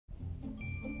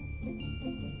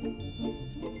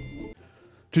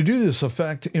To do this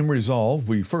effect in Resolve,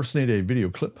 we first need a video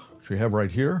clip, which we have right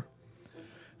here.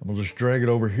 And we'll just drag it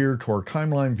over here to our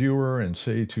timeline viewer and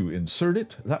say to insert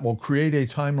it. That will create a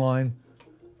timeline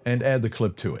and add the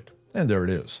clip to it. And there it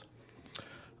is.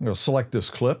 I'm going to select this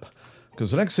clip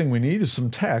because the next thing we need is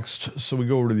some text. So we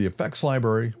go over to the Effects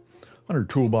library, under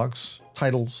Toolbox,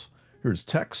 Titles, here's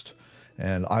Text.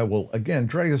 And I will, again,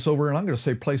 drag this over, and I'm going to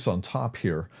say Place on Top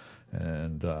here.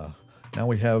 And now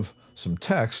we have some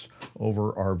text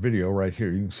over our video right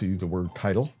here. You can see the word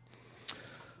title.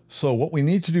 So what we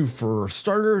need to do for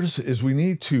starters is we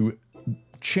need to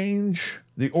change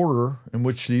the order in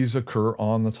which these occur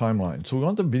on the timeline. So we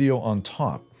want the video on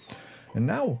top. And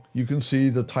now you can see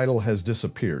the title has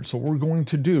disappeared. So what we're going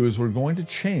to do is we're going to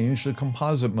change the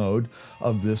composite mode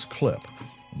of this clip.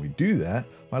 And we do that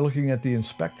by looking at the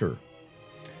inspector.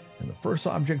 And the first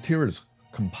object here is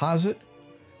Composite,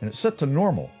 and it's set to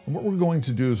normal. And what we're going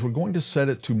to do is we're going to set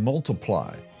it to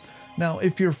multiply. Now,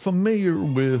 if you're familiar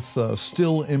with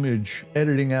still image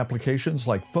editing applications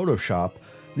like Photoshop,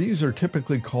 these are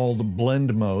typically called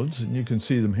blend modes, and you can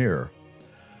see them here.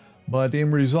 But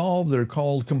in Resolve, they're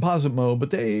called composite mode,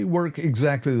 but they work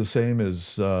exactly the same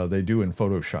as they do in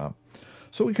Photoshop.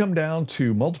 So we come down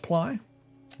to multiply,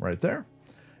 right there.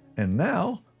 And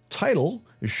now, title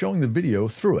is showing the video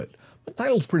through it. The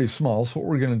title's pretty small, so what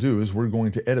we're going to do is we're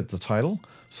going to edit the title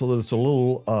so that it's a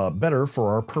little better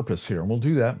for our purpose here. And we'll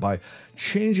do that by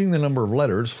changing the number of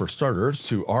letters, for starters,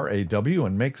 to RAW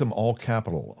and make them all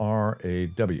capital,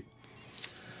 RAW.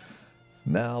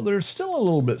 Now, they're still a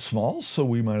little bit small, so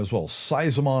we might as well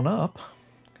size them on up.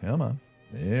 Come on.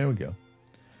 There we go.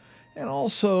 And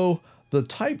also, the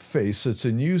typeface that's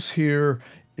in use here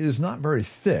is not very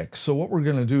thick, so what we're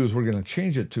going to do is we're going to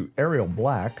change it to Arial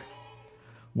Black,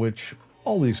 which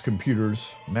all these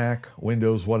computers, Mac,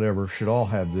 Windows, whatever, should all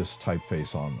have this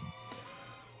typeface on them.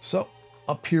 So,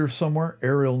 up here somewhere,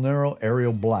 Arial Narrow,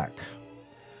 Arial Black.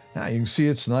 Now you can see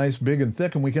it's nice, big and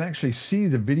thick, and we can actually see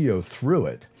the video through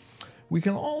it. We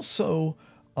can also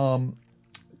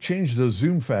change the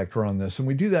zoom factor on this, and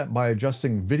we do that by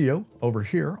adjusting video over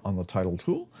here on the title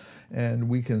tool. And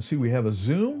we can see we have a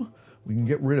zoom. We can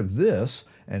get rid of this,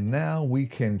 and now we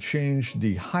can change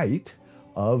the height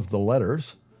of the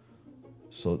letters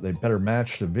so that they better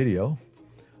match the video.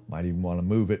 Might even want to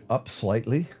move it up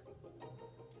slightly,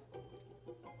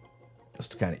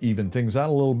 just to kind of even things out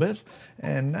a little bit.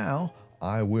 And now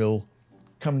I will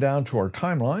come down to our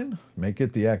timeline, make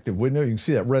it the active window. You can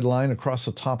see that red line across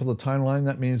the top of the timeline.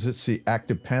 That means it's the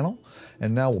active panel.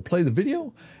 And now we'll play the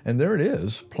video, and there it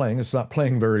is playing. It's not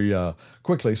playing very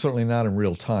quickly, certainly not in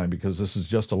real time, because this is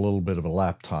just a little bit of a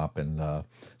laptop, and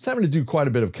it's having to do quite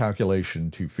a bit of calculation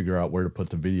to figure out where to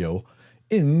put the video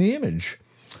in the image.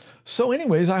 So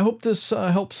anyways, I hope this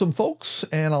helps some folks,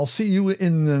 and I'll see you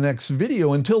in the next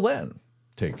video. Until then,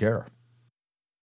 take care.